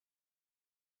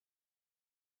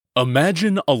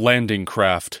Imagine a landing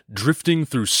craft drifting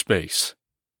through space,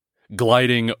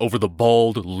 gliding over the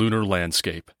bald lunar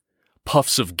landscape,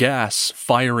 puffs of gas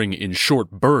firing in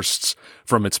short bursts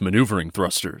from its maneuvering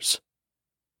thrusters.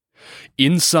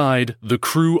 Inside, the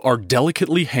crew are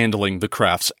delicately handling the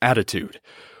craft's attitude,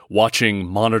 watching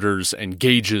monitors and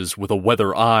gauges with a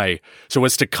weather eye so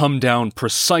as to come down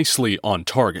precisely on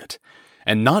target,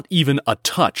 and not even a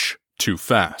touch too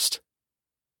fast.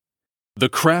 The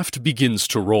craft begins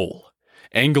to roll,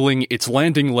 angling its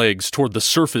landing legs toward the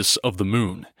surface of the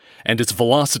moon, and its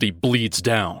velocity bleeds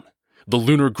down, the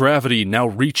lunar gravity now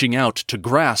reaching out to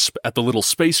grasp at the little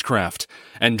spacecraft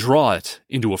and draw it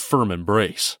into a firm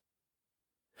embrace.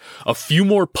 A few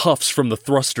more puffs from the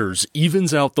thrusters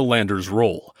evens out the lander's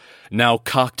roll, now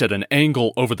cocked at an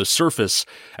angle over the surface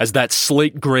as that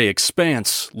slate-gray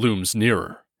expanse looms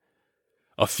nearer.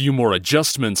 A few more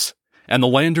adjustments, and the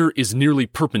lander is nearly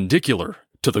perpendicular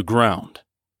to the ground.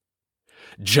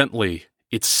 Gently,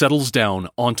 it settles down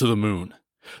onto the moon,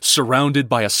 surrounded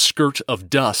by a skirt of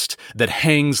dust that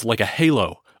hangs like a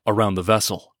halo around the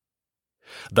vessel.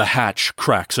 The hatch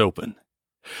cracks open.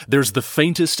 There's the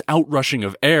faintest outrushing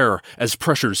of air as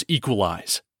pressures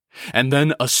equalize, and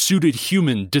then a suited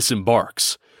human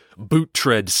disembarks, boot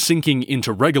tread sinking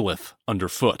into regolith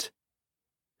underfoot.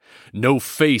 No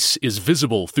face is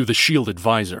visible through the shielded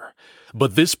visor,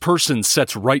 but this person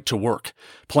sets right to work,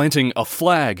 planting a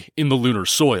flag in the lunar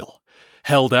soil,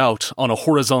 held out on a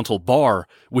horizontal bar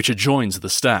which adjoins the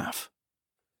staff.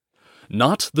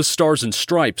 Not the stars and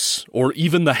stripes, or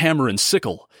even the hammer and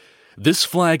sickle. This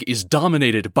flag is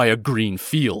dominated by a green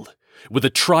field, with a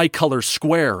tricolor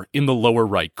square in the lower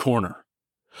right corner.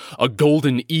 A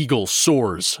golden eagle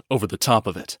soars over the top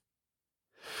of it.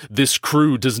 This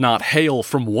crew does not hail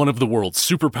from one of the world's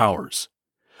superpowers,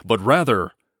 but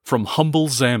rather from humble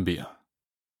Zambia.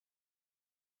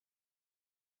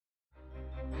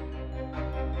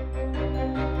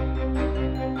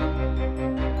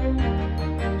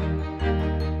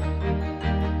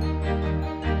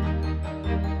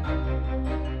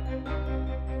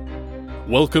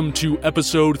 Welcome to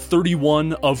episode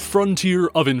 31 of Frontier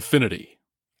of Infinity,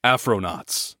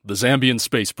 Afronauts, the Zambian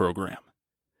space program.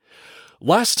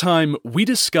 Last time, we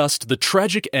discussed the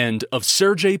tragic end of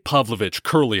Sergei Pavlovich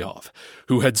Kurlyov,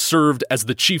 who had served as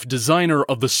the chief designer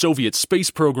of the Soviet space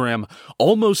program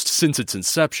almost since its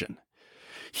inception.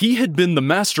 He had been the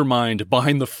mastermind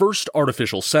behind the first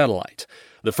artificial satellite,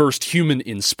 the first human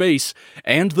in space,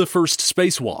 and the first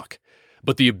spacewalk.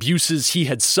 But the abuses he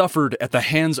had suffered at the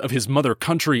hands of his mother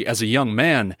country as a young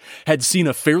man had seen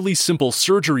a fairly simple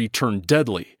surgery turn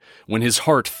deadly when his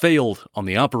heart failed on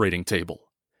the operating table.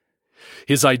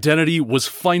 His identity was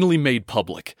finally made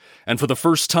public, and for the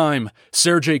first time,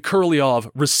 Sergei Kurlyov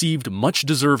received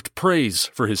much-deserved praise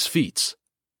for his feats.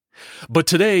 But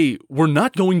today, we're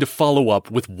not going to follow up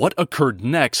with what occurred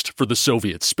next for the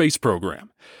Soviet space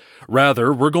program.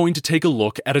 Rather, we're going to take a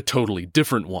look at a totally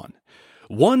different one.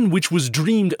 One which was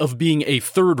dreamed of being a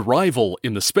third rival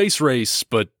in the space race,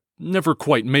 but never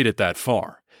quite made it that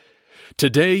far.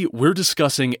 Today, we're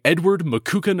discussing Edward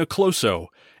Makuka Ncloso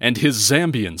and his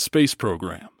Zambian space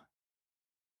program.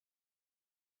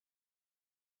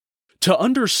 To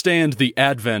understand the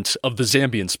advent of the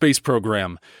Zambian space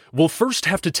program, we'll first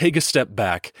have to take a step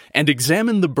back and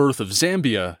examine the birth of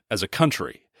Zambia as a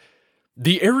country.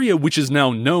 The area which is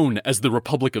now known as the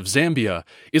Republic of Zambia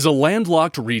is a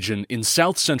landlocked region in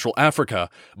south-central Africa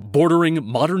bordering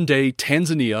modern-day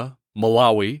Tanzania,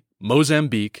 Malawi,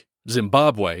 Mozambique,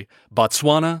 Zimbabwe,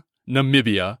 Botswana,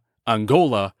 Namibia,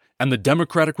 Angola, and the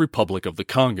Democratic Republic of the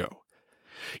Congo.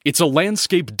 It's a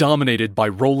landscape dominated by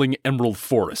rolling emerald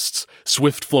forests,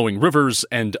 swift-flowing rivers,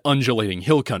 and undulating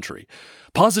hill country,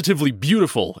 positively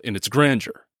beautiful in its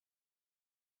grandeur.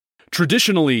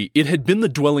 Traditionally, it had been the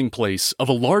dwelling place of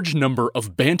a large number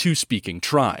of Bantu-speaking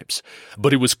tribes,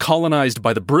 but it was colonized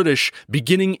by the British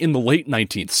beginning in the late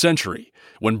 19th century,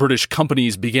 when British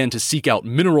companies began to seek out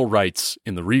mineral rights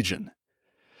in the region.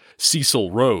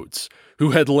 Cecil Rhodes,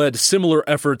 who had led similar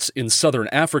efforts in southern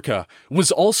Africa,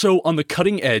 was also on the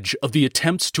cutting edge of the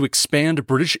attempts to expand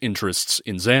British interests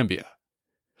in Zambia.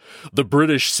 The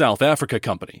British South Africa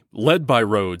Company, led by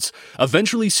Rhodes,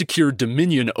 eventually secured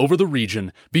dominion over the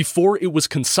region before it was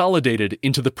consolidated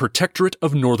into the Protectorate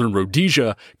of Northern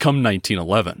Rhodesia come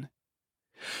 1911.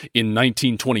 In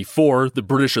 1924, the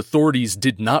British authorities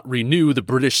did not renew the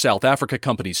British South Africa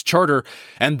Company's charter,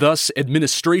 and thus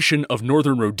administration of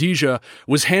Northern Rhodesia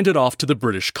was handed off to the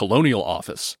British Colonial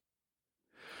Office.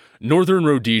 Northern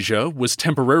Rhodesia was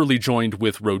temporarily joined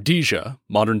with Rhodesia,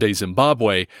 modern-day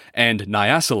Zimbabwe, and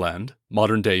Nyasaland,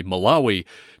 modern-day Malawi,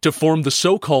 to form the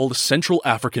so-called Central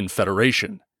African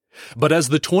Federation, But as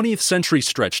the 20th century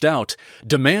stretched out,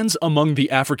 demands among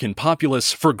the African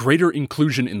populace for greater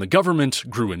inclusion in the government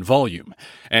grew in volume,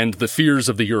 and the fears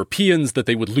of the Europeans that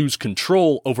they would lose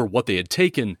control over what they had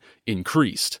taken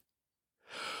increased.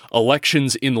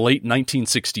 Elections in late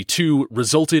 1962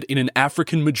 resulted in an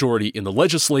African majority in the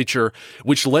legislature,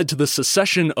 which led to the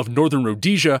secession of Northern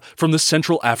Rhodesia from the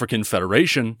Central African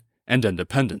Federation and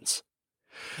independence.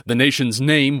 The nation's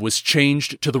name was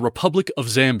changed to the Republic of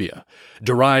Zambia,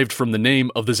 derived from the name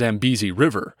of the Zambezi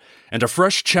River, and a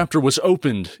fresh chapter was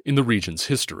opened in the region's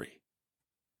history.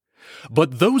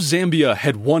 But though Zambia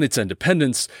had won its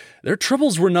independence, their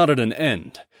troubles were not at an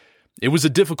end. It was a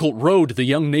difficult road the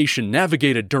young nation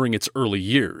navigated during its early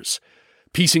years.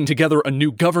 Piecing together a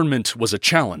new government was a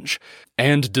challenge,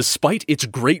 and despite its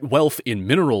great wealth in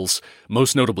minerals,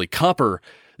 most notably copper,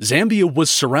 Zambia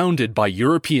was surrounded by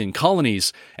European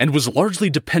colonies and was largely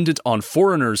dependent on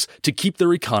foreigners to keep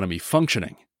their economy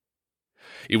functioning.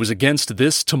 It was against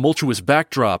this tumultuous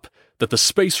backdrop that the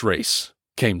space race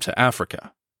came to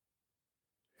Africa.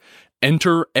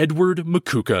 Enter Edward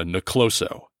Makuka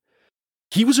Nkloso.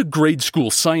 He was a grade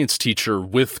school science teacher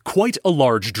with quite a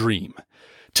large dream: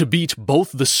 to beat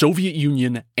both the Soviet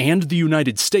Union and the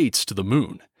United States to the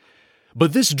moon.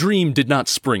 But this dream did not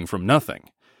spring from nothing.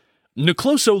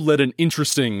 Nkloso led an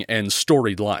interesting and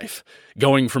storied life,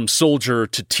 going from soldier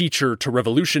to teacher to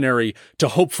revolutionary to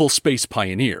hopeful space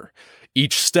pioneer,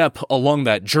 each step along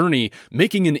that journey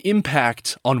making an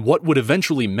impact on what would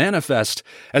eventually manifest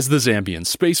as the Zambian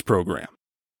space program.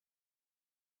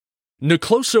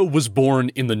 Nkloso was born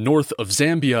in the north of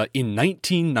Zambia in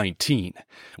 1919,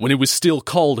 when it was still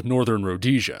called Northern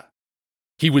Rhodesia.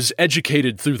 He was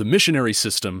educated through the missionary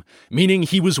system, meaning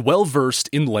he was well-versed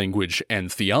in language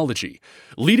and theology,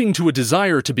 leading to a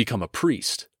desire to become a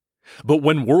priest. But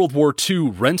when World War II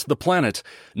rent the planet,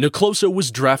 Nkloso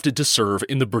was drafted to serve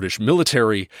in the British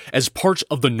military as part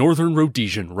of the Northern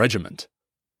Rhodesian Regiment.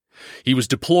 He was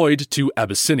deployed to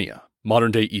Abyssinia,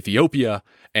 modern-day Ethiopia,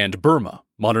 and Burma,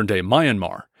 modern-day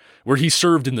Myanmar, where he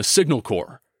served in the Signal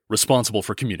Corps, responsible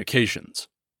for communications.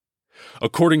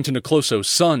 According to Nkloso's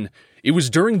son, it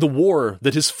was during the war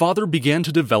that his father began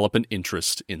to develop an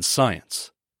interest in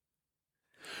science.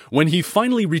 When he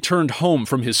finally returned home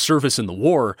from his service in the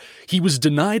war, he was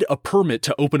denied a permit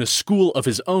to open a school of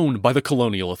his own by the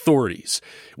colonial authorities,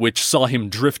 which saw him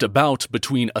drift about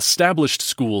between established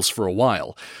schools for a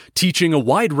while, teaching a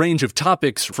wide range of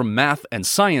topics from math and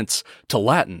science to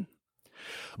Latin.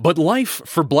 But life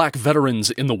for black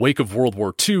veterans in the wake of World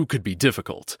War II could be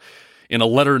difficult. In a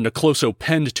letter Nkloso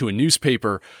penned to a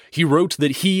newspaper, he wrote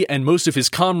that he and most of his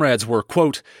comrades were,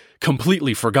 quote,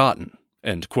 completely forgotten,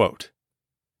 end quote.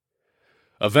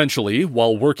 Eventually,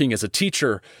 while working as a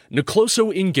teacher,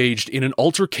 Nkloso engaged in an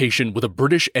altercation with a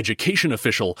British education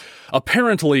official,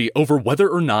 apparently over whether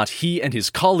or not he and his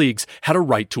colleagues had a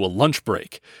right to a lunch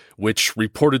break, which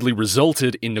reportedly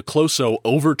resulted in Nkloso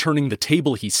overturning the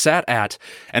table he sat at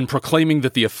and proclaiming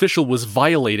that the official was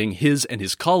violating his and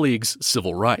his colleagues'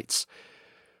 civil rights.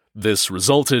 This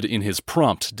resulted in his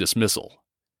prompt dismissal.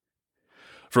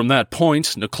 From that point,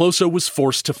 Nkloso was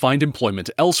forced to find employment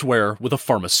elsewhere with a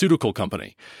pharmaceutical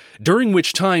company, during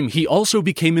which time he also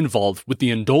became involved with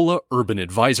the Ndola Urban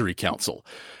Advisory Council,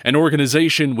 an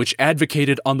organization which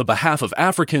advocated on the behalf of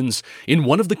Africans in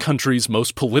one of the country's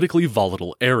most politically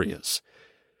volatile areas.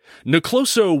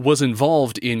 Nkloso was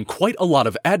involved in quite a lot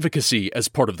of advocacy as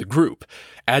part of the group,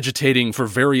 agitating for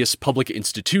various public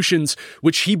institutions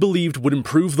which he believed would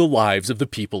improve the lives of the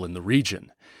people in the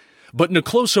region. But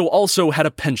Nkloso also had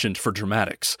a penchant for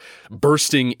dramatics,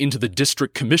 bursting into the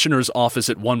district commissioner's office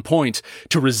at one point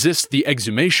to resist the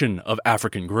exhumation of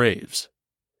African graves.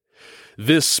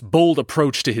 This bold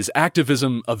approach to his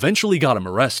activism eventually got him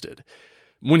arrested.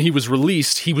 When he was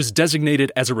released, he was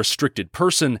designated as a restricted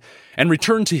person and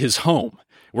returned to his home,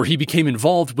 where he became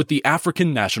involved with the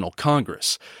African National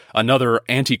Congress, another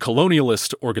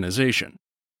anti-colonialist organization.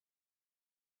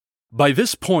 By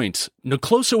this point,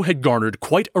 Nkloso had garnered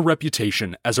quite a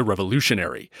reputation as a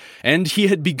revolutionary, and he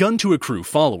had begun to accrue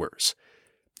followers.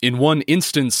 In one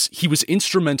instance, he was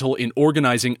instrumental in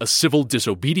organizing a civil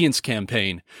disobedience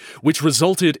campaign, which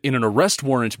resulted in an arrest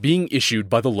warrant being issued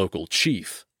by the local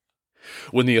chief.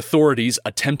 When the authorities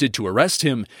attempted to arrest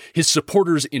him, his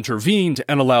supporters intervened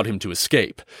and allowed him to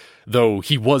escape, though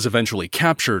he was eventually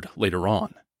captured later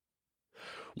on.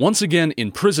 Once again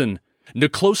in prison,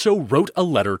 Nkloso wrote a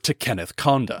letter to Kenneth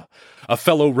Kaunda, a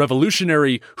fellow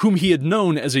revolutionary whom he had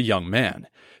known as a young man,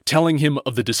 telling him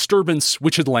of the disturbance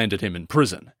which had landed him in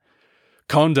prison.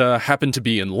 Kaunda happened to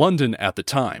be in London at the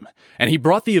time, and he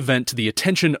brought the event to the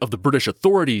attention of the British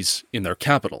authorities in their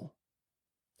capital.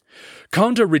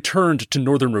 Kanda returned to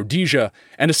northern Rhodesia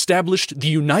and established the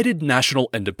United National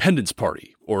Independence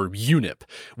Party, or UNIP,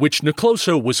 which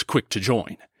Ncloso was quick to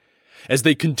join. As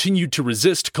they continued to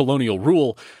resist colonial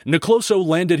rule, Ncloso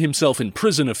landed himself in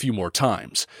prison a few more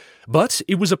times. But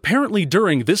it was apparently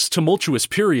during this tumultuous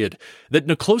period that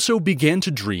Ncloso began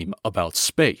to dream about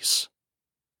space.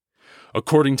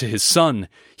 According to his son,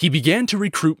 he began to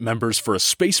recruit members for a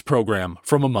space program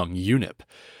from among UNIP.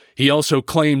 He also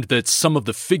claimed that some of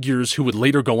the figures who would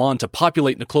later go on to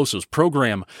populate Ncloso's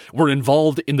program were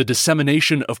involved in the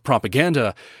dissemination of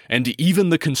propaganda and even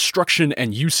the construction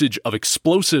and usage of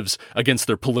explosives against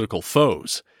their political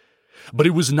foes. But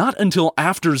it was not until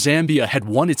after Zambia had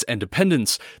won its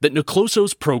independence that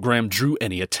Ncloso's program drew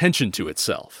any attention to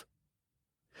itself.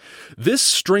 This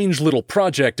strange little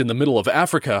project in the middle of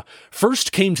Africa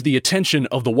first came to the attention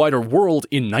of the wider world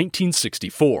in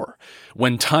 1964,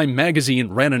 when Time magazine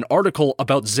ran an article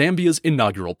about Zambia's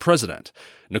inaugural president,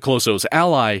 Ncloso's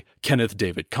ally, Kenneth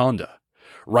David Kanda,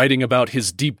 writing about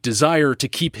his deep desire to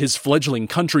keep his fledgling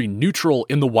country neutral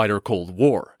in the wider Cold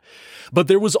War. But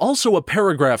there was also a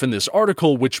paragraph in this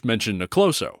article which mentioned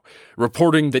Ncloso,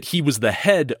 reporting that he was the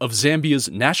head of Zambia's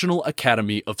National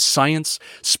Academy of Science,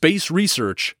 Space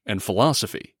Research, and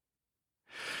Philosophy.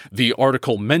 The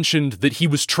article mentioned that he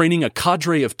was training a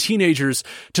cadre of teenagers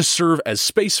to serve as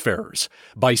spacefarers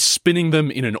by spinning them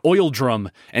in an oil drum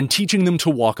and teaching them to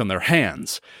walk on their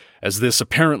hands, as this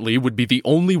apparently would be the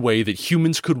only way that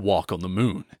humans could walk on the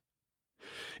moon.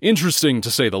 Interesting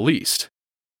to say the least.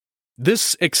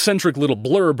 This eccentric little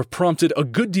blurb prompted a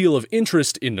good deal of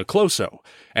interest in Ncloso,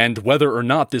 and whether or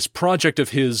not this project of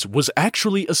his was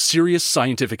actually a serious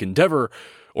scientific endeavor,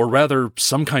 or rather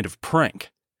some kind of prank.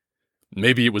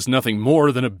 Maybe it was nothing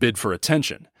more than a bid for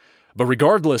attention, but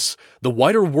regardless, the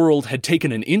wider world had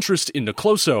taken an interest in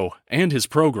Ncloso and his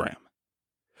program.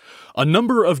 A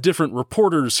number of different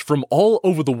reporters from all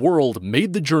over the world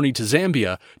made the journey to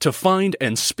Zambia to find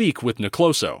and speak with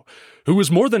Ncloso, who was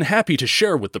more than happy to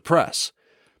share with the press.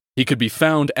 He could be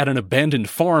found at an abandoned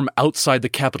farm outside the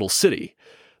capital city,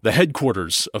 the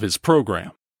headquarters of his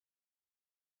program.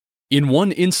 In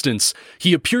one instance,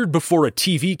 he appeared before a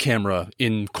TV camera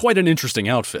in quite an interesting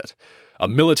outfit, a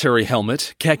military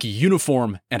helmet, khaki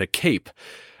uniform, and a cape,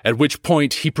 at which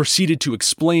point he proceeded to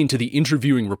explain to the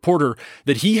interviewing reporter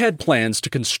that he had plans to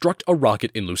construct a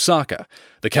rocket in Lusaka,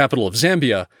 the capital of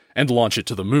Zambia, and launch it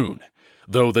to the moon,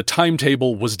 though the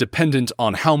timetable was dependent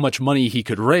on how much money he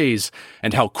could raise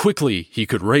and how quickly he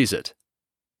could raise it.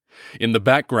 In the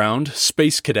background,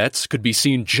 space cadets could be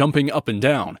seen jumping up and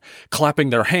down, clapping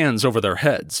their hands over their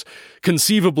heads,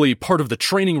 conceivably part of the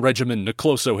training regimen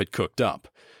Ncloso had cooked up.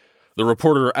 The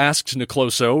reporter asked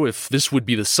Ncloso if this would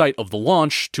be the site of the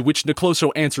launch, to which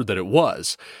Ncloso answered that it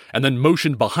was, and then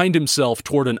motioned behind himself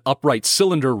toward an upright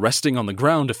cylinder resting on the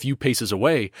ground a few paces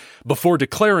away, before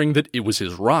declaring that it was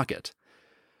his rocket.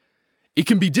 It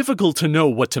can be difficult to know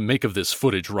what to make of this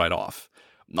footage right off.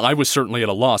 I was certainly at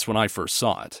a loss when I first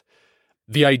saw it.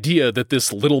 The idea that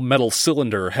this little metal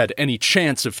cylinder had any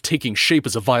chance of taking shape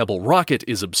as a viable rocket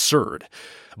is absurd.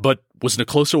 But was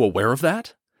Ncloso aware of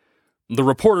that? The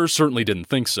reporter certainly didn't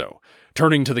think so,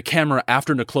 turning to the camera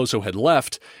after Ncloso had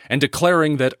left and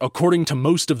declaring that, according to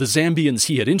most of the Zambians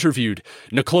he had interviewed,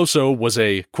 Ncloso was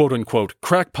a quote-unquote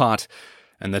crackpot,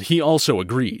 and that he also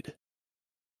agreed.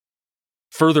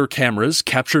 Further cameras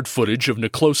captured footage of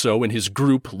Ncloso and his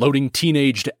group loading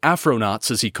teenaged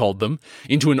Afronauts, as he called them,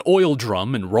 into an oil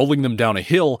drum and rolling them down a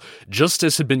hill, just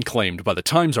as had been claimed by the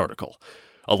Times article.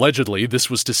 Allegedly, this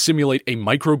was to simulate a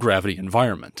microgravity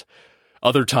environment.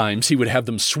 Other times, he would have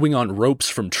them swing on ropes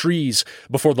from trees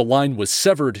before the line was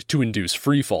severed to induce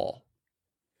freefall.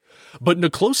 But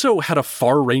Ncloso had a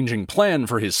far-ranging plan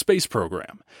for his space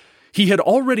program. He had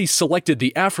already selected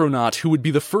the Afronaut who would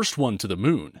be the first one to the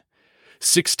moon.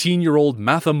 16-year-old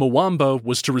Matha Mwamba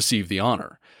was to receive the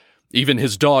honor. Even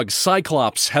his dog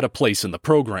Cyclops had a place in the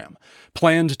program,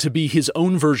 planned to be his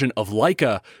own version of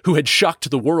Laika, who had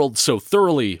shocked the world so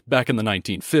thoroughly back in the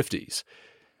 1950s.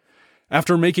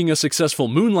 After making a successful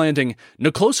moon landing,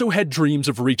 Ncloso had dreams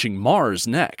of reaching Mars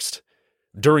next.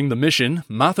 During the mission,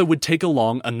 Matha would take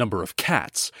along a number of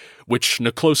cats, which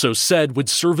Ncloso said would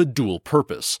serve a dual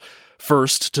purpose.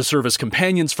 First, to serve as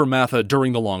companions for Matha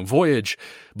during the long voyage,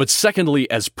 but secondly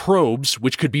as probes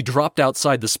which could be dropped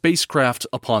outside the spacecraft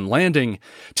upon landing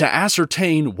to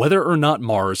ascertain whether or not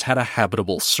Mars had a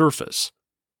habitable surface.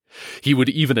 He would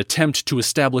even attempt to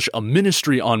establish a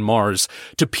ministry on Mars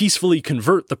to peacefully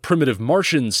convert the primitive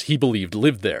Martians he believed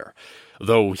lived there,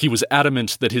 though he was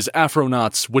adamant that his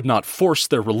Afronauts would not force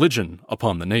their religion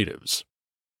upon the natives.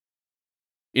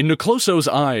 In Ncloso's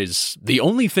eyes, the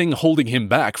only thing holding him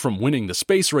back from winning the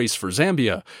space race for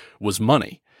Zambia was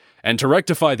money. And to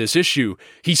rectify this issue,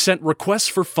 he sent requests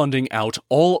for funding out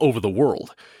all over the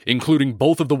world, including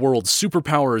both of the world's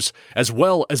superpowers as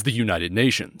well as the United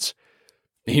Nations.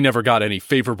 He never got any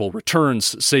favorable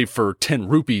returns, save for 10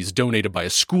 rupees donated by a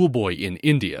schoolboy in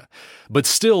India. But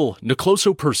still,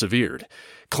 Ncloso persevered,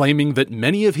 claiming that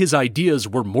many of his ideas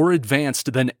were more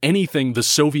advanced than anything the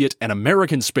Soviet and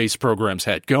American space programs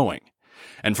had going.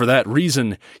 And for that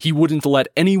reason, he wouldn't let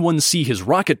anyone see his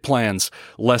rocket plans,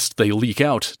 lest they leak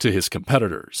out to his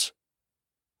competitors.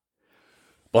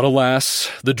 But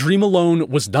alas, the dream alone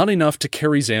was not enough to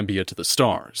carry Zambia to the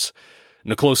stars.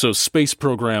 Ncloso's space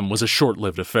program was a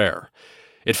short-lived affair.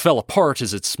 It fell apart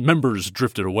as its members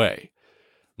drifted away.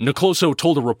 Ncloso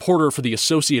told a reporter for the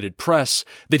Associated Press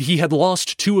that he had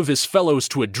lost 2 of his fellows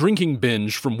to a drinking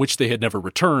binge from which they had never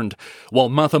returned, while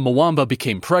Martha Mwamba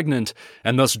became pregnant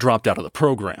and thus dropped out of the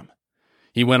program.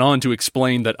 He went on to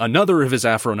explain that another of his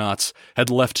Afronauts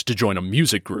had left to join a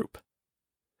music group.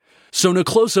 So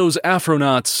Ncloso's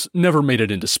Afronauts never made it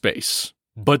into space.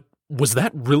 But was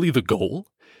that really the goal?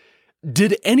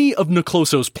 Did any of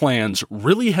Ncloso's plans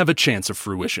really have a chance of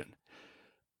fruition?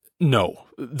 No,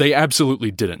 they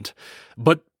absolutely didn't.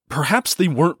 But perhaps they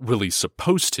weren't really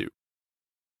supposed to.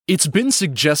 It's been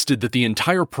suggested that the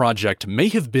entire project may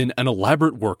have been an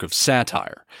elaborate work of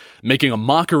satire, making a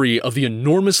mockery of the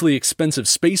enormously expensive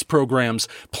space programs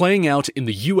playing out in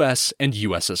the US and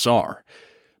USSR.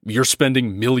 You're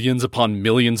spending millions upon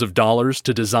millions of dollars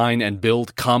to design and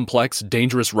build complex,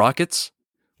 dangerous rockets?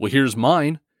 Well, here's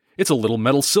mine. It's a little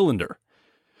metal cylinder.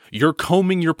 You're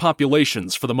combing your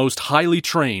populations for the most highly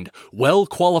trained,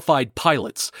 well-qualified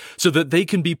pilots so that they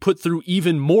can be put through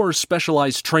even more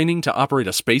specialized training to operate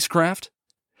a spacecraft?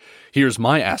 Here's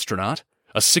my astronaut,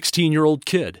 a 16-year-old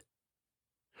kid.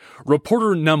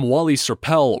 Reporter Namwali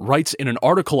Serpel writes in an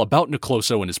article about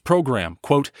Ncloso and his program,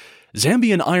 quote,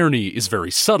 "Zambian irony is very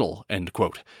subtle," end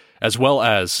quote, as well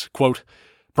as, quote,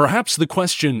 "Perhaps the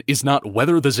question is not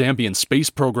whether the Zambian space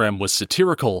program was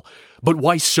satirical, but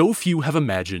why so few have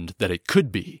imagined that it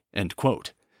could be," end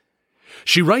quote.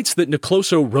 She writes that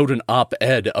Ncloso wrote an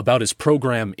op-ed about his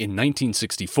program in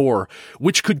 1964,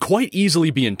 which could quite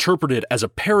easily be interpreted as a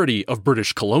parody of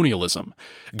British colonialism,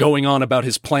 going on about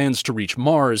his plans to reach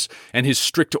Mars and his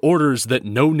strict orders that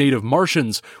no native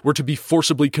Martians were to be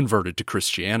forcibly converted to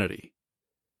Christianity.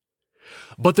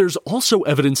 But there's also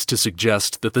evidence to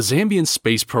suggest that the Zambian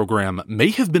space program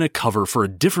may have been a cover for a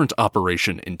different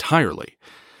operation entirely.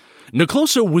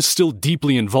 Ncloso was still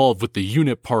deeply involved with the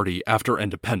UNIP party after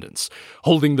independence,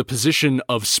 holding the position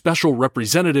of special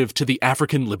representative to the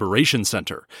African Liberation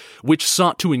Center, which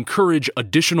sought to encourage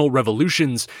additional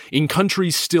revolutions in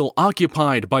countries still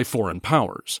occupied by foreign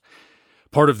powers.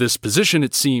 Part of this position,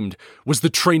 it seemed, was the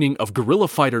training of guerrilla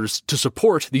fighters to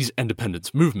support these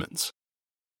independence movements.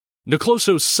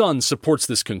 Ncloso's son supports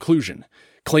this conclusion,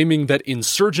 claiming that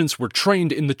insurgents were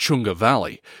trained in the Chunga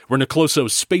Valley, where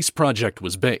Ncloso's space project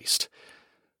was based.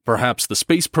 Perhaps the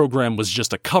space program was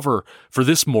just a cover for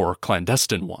this more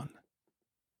clandestine one.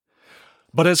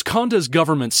 But as Konda's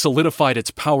government solidified its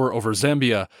power over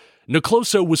Zambia,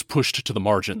 Ncloso was pushed to the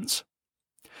margins.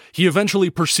 He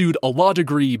eventually pursued a law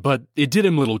degree, but it did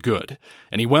him little good,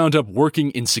 and he wound up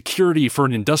working in security for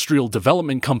an industrial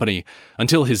development company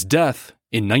until his death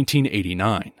in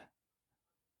 1989.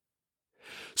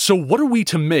 So what are we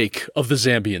to make of the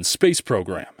Zambian space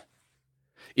program?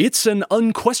 It's an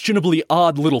unquestionably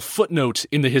odd little footnote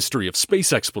in the history of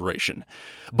space exploration,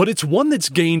 but it's one that's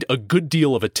gained a good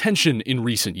deal of attention in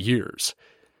recent years.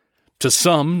 To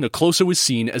some, Ncloso is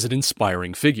seen as an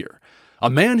inspiring figure, a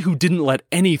man who didn't let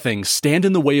anything stand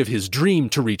in the way of his dream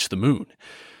to reach the moon,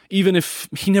 even if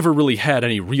he never really had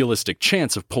any realistic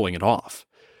chance of pulling it off.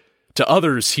 To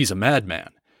others, he's a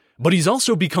madman, but he's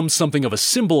also become something of a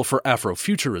symbol for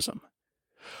Afrofuturism.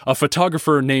 A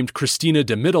photographer named Christina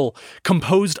de Middel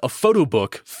composed a photo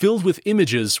book filled with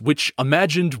images which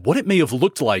imagined what it may have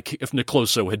looked like if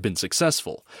Ncloso had been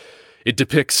successful. It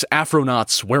depicts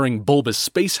Afronauts wearing bulbous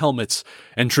space helmets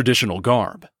and traditional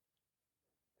garb.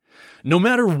 No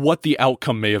matter what the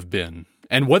outcome may have been,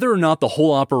 and whether or not the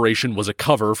whole operation was a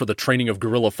cover for the training of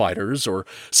guerrilla fighters or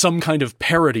some kind of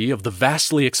parody of the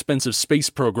vastly expensive space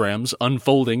programs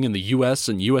unfolding in the US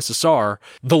and USSR,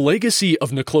 the legacy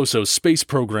of Ncloso's space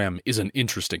program is an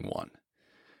interesting one.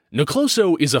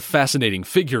 Ncloso is a fascinating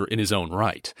figure in his own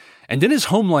right, and in his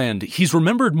homeland, he's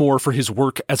remembered more for his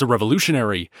work as a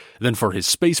revolutionary than for his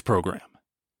space program.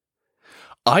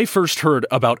 I first heard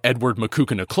about Edward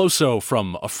Makuka Ncloso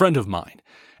from a friend of mine,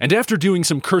 and after doing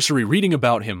some cursory reading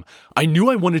about him, I knew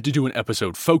I wanted to do an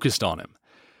episode focused on him.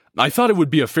 I thought it would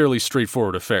be a fairly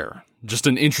straightforward affair, just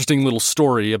an interesting little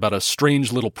story about a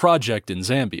strange little project in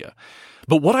Zambia.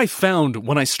 But what I found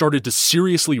when I started to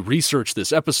seriously research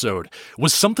this episode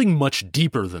was something much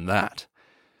deeper than that.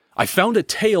 I found a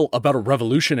tale about a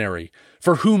revolutionary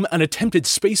for whom an attempted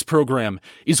space program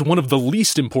is one of the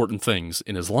least important things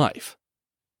in his life.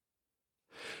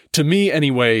 To me,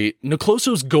 anyway,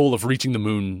 Ncloso's goal of reaching the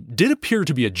moon did appear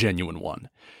to be a genuine one.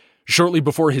 Shortly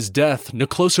before his death,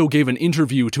 Ncloso gave an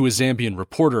interview to a Zambian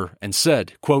reporter and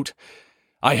said, quote,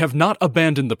 "I have not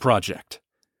abandoned the project.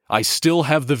 I still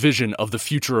have the vision of the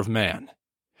future of man.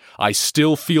 I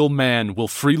still feel man will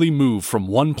freely move from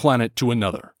one planet to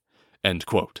another." End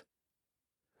quote.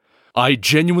 I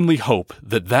genuinely hope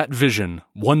that that vision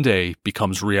one day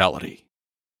becomes reality.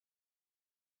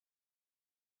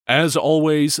 As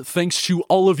always, thanks to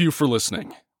all of you for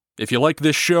listening. If you like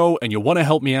this show and you want to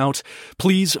help me out,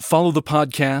 please follow the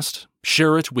podcast,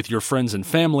 share it with your friends and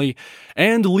family,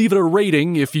 and leave it a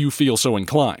rating if you feel so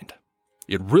inclined.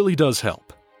 It really does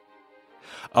help.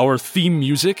 Our theme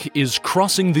music is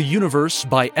Crossing the Universe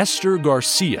by Esther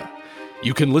Garcia.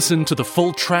 You can listen to the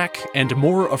full track and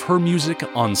more of her music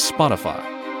on Spotify.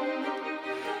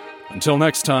 Until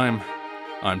next time,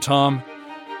 I'm Tom.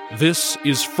 This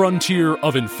is Frontier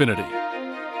of Infinity.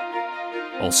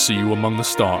 I'll see you among the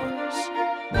stars.